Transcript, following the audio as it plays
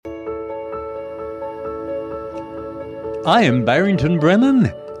I am Barrington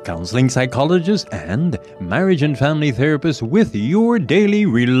Brennan, counseling psychologist and marriage and family therapist with your daily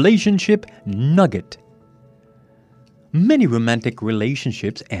relationship nugget. Many romantic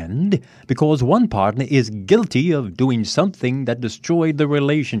relationships end because one partner is guilty of doing something that destroyed the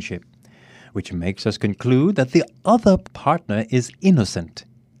relationship, which makes us conclude that the other partner is innocent.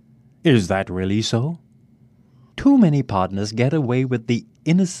 Is that really so? Too many partners get away with the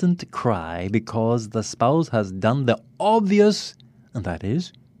innocent cry because the spouse has done the obvious, and that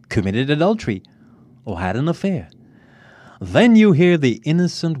is, committed adultery or had an affair. Then you hear the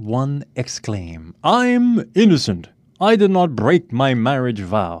innocent one exclaim, "I'm innocent. I did not break my marriage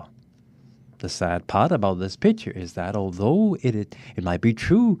vow." The sad part about this picture is that although it might be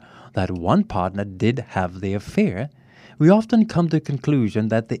true that one partner did have the affair, we often come to the conclusion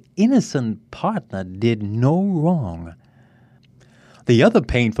that the innocent partner did no wrong. The other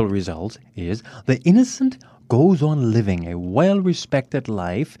painful result is the innocent goes on living a well-respected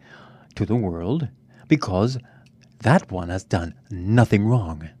life to the world because that one has done nothing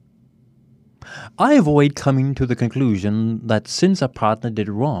wrong. I avoid coming to the conclusion that since a partner did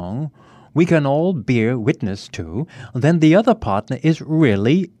wrong, we can all bear witness to, then the other partner is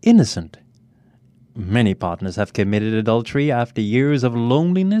really innocent. Many partners have committed adultery after years of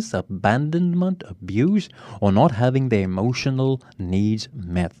loneliness, abandonment, abuse, or not having their emotional needs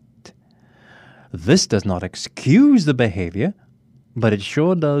met. This does not excuse the behavior, but it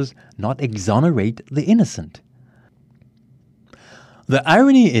sure does not exonerate the innocent. The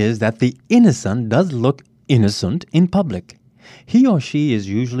irony is that the innocent does look innocent in public. He or she is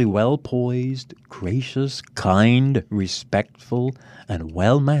usually well-poised, gracious, kind, respectful, and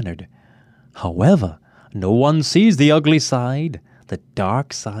well-mannered. However, no one sees the ugly side, the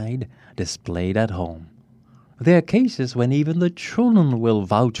dark side, displayed at home. There are cases when even the children will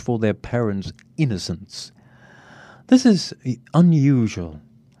vouch for their parents' innocence. This is unusual,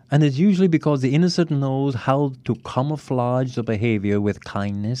 and it's usually because the innocent knows how to camouflage the behavior with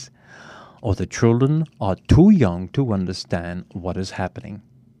kindness, or the children are too young to understand what is happening.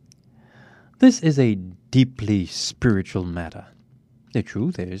 This is a deeply spiritual matter. The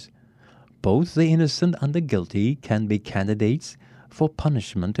truth is, both the innocent and the guilty can be candidates for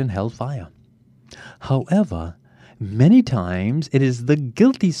punishment in hellfire. However, many times it is the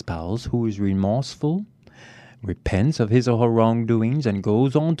guilty spouse who is remorseful, repents of his or her wrongdoings, and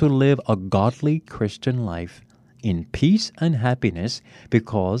goes on to live a godly Christian life in peace and happiness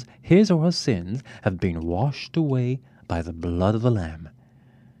because his or her sins have been washed away by the blood of the Lamb.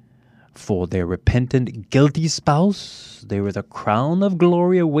 For their repentant guilty spouse, there is a crown of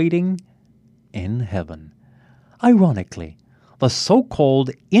glory awaiting in heaven. Ironically, the so-called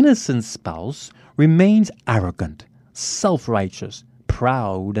innocent spouse remains arrogant, self-righteous,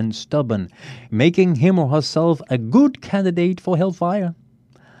 proud, and stubborn, making him or herself a good candidate for hellfire.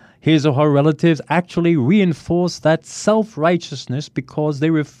 His or her relatives actually reinforce that self-righteousness because they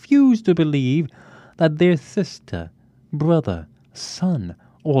refuse to believe that their sister, brother, son,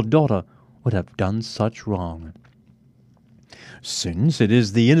 or daughter would have done such wrong. Since it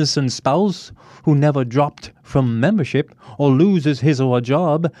is the innocent spouse who never dropped from membership or loses his or her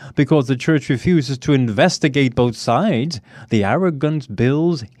job because the church refuses to investigate both sides, the arrogant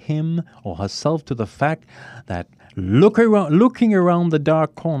bills him or herself to the fact that looking around the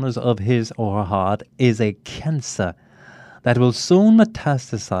dark corners of his or her heart is a cancer that will soon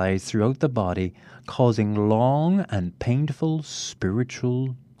metastasize throughout the body, causing long and painful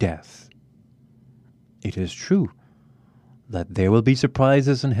spiritual death. It is true that there will be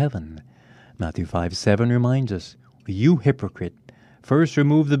surprises in heaven. Matthew 5:7 reminds us, "You hypocrite, first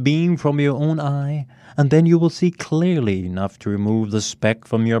remove the beam from your own eye, and then you will see clearly enough to remove the speck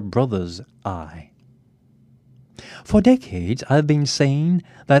from your brother's eye." For decades, I've been saying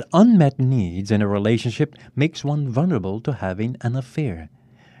that unmet needs in a relationship makes one vulnerable to having an affair.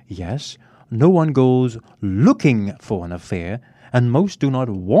 Yes, no one goes looking for an affair, and most do not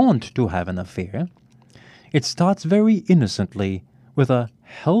want to have an affair. It starts very innocently with a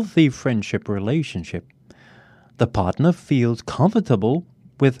healthy friendship relationship. The partner feels comfortable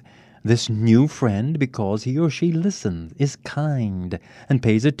with this new friend because he or she listens, is kind, and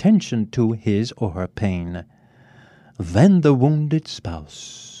pays attention to his or her pain. Then the wounded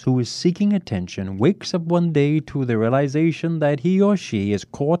spouse, who is seeking attention, wakes up one day to the realization that he or she is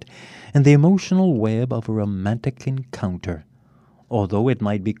caught in the emotional web of a romantic encounter. Although it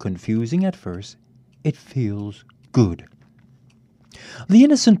might be confusing at first, it feels good. The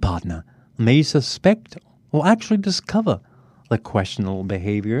innocent partner may suspect or actually discover the questionable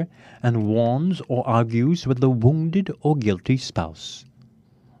behavior and warns or argues with the wounded or guilty spouse.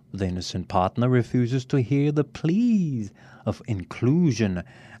 The innocent partner refuses to hear the pleas of inclusion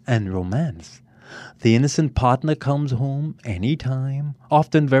and romance. The innocent partner comes home any time,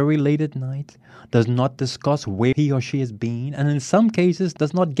 often very late at night, does not discuss where he or she has been, and in some cases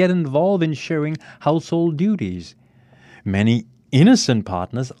does not get involved in sharing household duties. Many innocent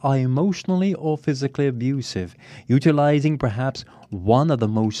partners are emotionally or physically abusive, utilizing perhaps one of the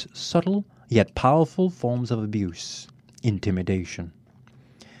most subtle yet powerful forms of abuse: intimidation.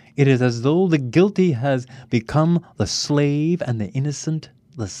 It is as though the guilty has become the slave and the innocent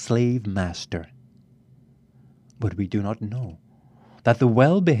the slave master. But we do not know that the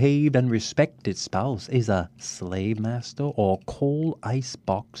well-behaved and respected spouse is a slave master or cold ice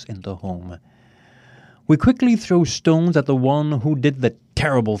box in the home. We quickly throw stones at the one who did the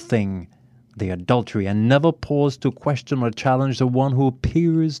terrible thing, the adultery, and never pause to question or challenge the one who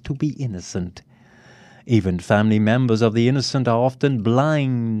appears to be innocent. Even family members of the innocent are often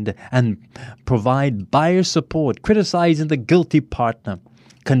blind and provide biased support, criticizing the guilty partner,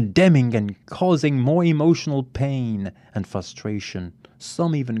 condemning and causing more emotional pain and frustration,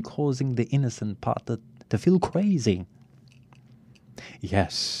 some even causing the innocent partner to feel crazy.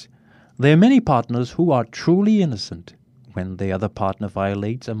 Yes, there are many partners who are truly innocent when the other partner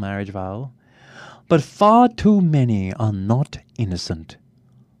violates a marriage vow, but far too many are not innocent.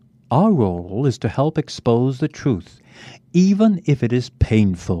 Our role is to help expose the truth, even if it is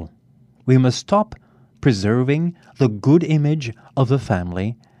painful. We must stop preserving the good image of the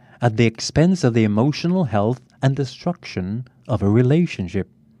family at the expense of the emotional health and destruction of a relationship.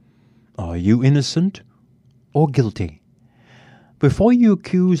 Are you innocent or guilty? Before you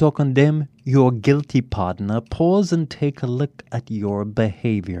accuse or condemn your guilty partner, pause and take a look at your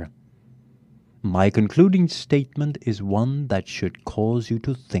behavior. My concluding statement is one that should cause you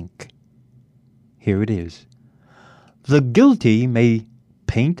to think. Here it is. The guilty may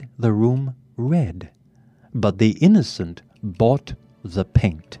paint the room red, but the innocent bought the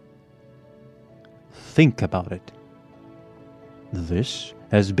paint. Think about it. This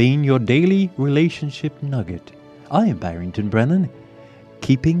has been your daily relationship nugget. I am Barrington Brennan,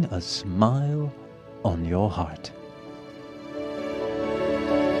 keeping a smile on your heart.